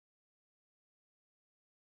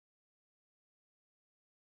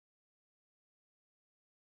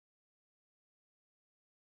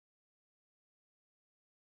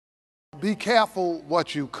Be careful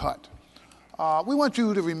what you cut. We want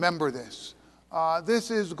you to remember this.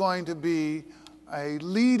 This is going to be a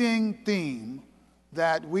leading theme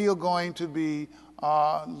that we are going to be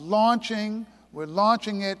launching. We're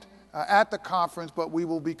launching it at the conference, but we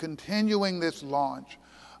will be continuing this launch.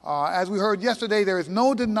 As we heard yesterday, there is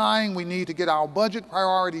no denying we need to get our budget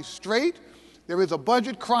priorities straight. There is a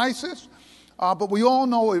budget crisis, but we all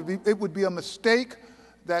know it would be a mistake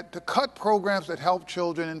to cut programs that help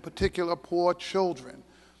children, in particular poor children.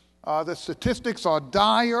 The statistics are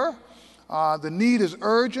dire. The need is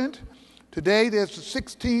urgent. Today, there's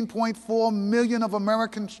 16.4 million of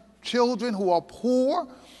American children who are poor.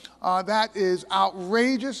 That is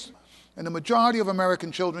outrageous. And the majority of American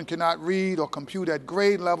children cannot read or compute at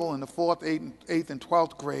grade level in the 4th, 8th, and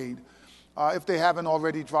 12th grade if they haven't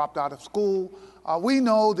already dropped out of school. We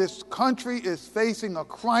know this country is facing a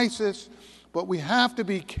crisis, but we have to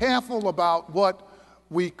be careful about what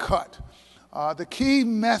we cut. The key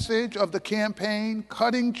message of the campaign,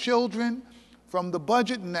 cutting children from the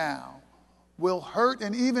budget now, will hurt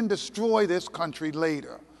and even destroy this country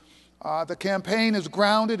later. The campaign is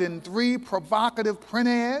grounded in 3 provocative print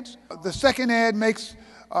ads. The second ad makes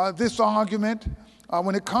this argument.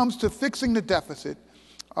 When it comes to fixing the deficit,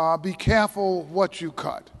 be careful what you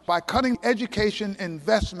cut. By cutting education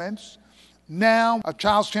investments, now a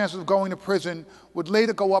child's chances of going to prison would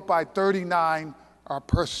later go up by 39%.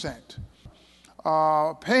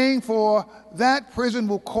 Paying for that prison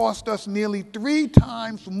will cost us nearly 3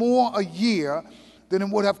 times more a year than it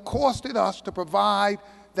would have costed us to provide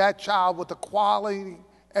that child with a quality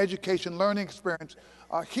education learning experience.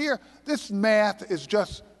 Here, this math is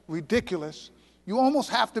just ridiculous. You almost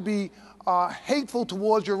have to be hateful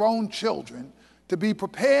towards your own children to be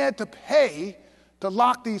prepared to pay to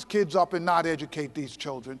lock these kids up and not educate these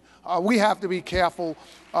children. We have to be careful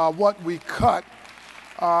what we cut.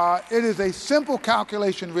 It is a simple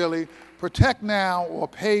calculation, really. Protect now or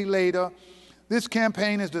pay later. This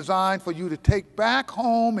campaign is designed for you to take back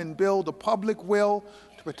home and build a public will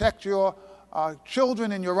to protect your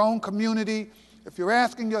children in your own community. If you're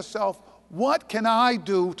asking yourself, what can I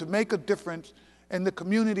do to make a difference in the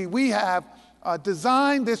community? We have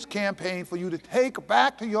designed this campaign for you to take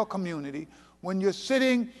back to your community when you're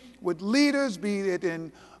sitting with leaders, be it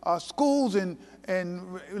in schools and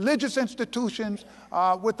religious institutions,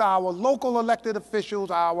 with our local elected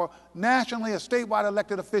officials, our nationally or statewide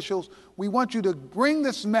elected officials. We want you to bring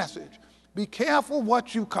this message. Be careful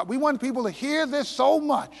what you cut. We want people to hear this so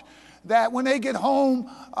much that when they get home,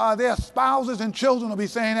 their spouses and children will be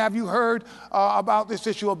saying, have you heard about this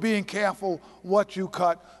issue of being careful what you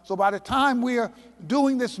cut? So by the time we're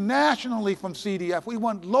doing this nationally from CDF, we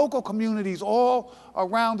want local communities all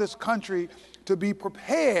around this country to be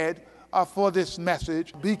prepared for this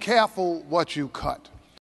message. Be careful what you cut.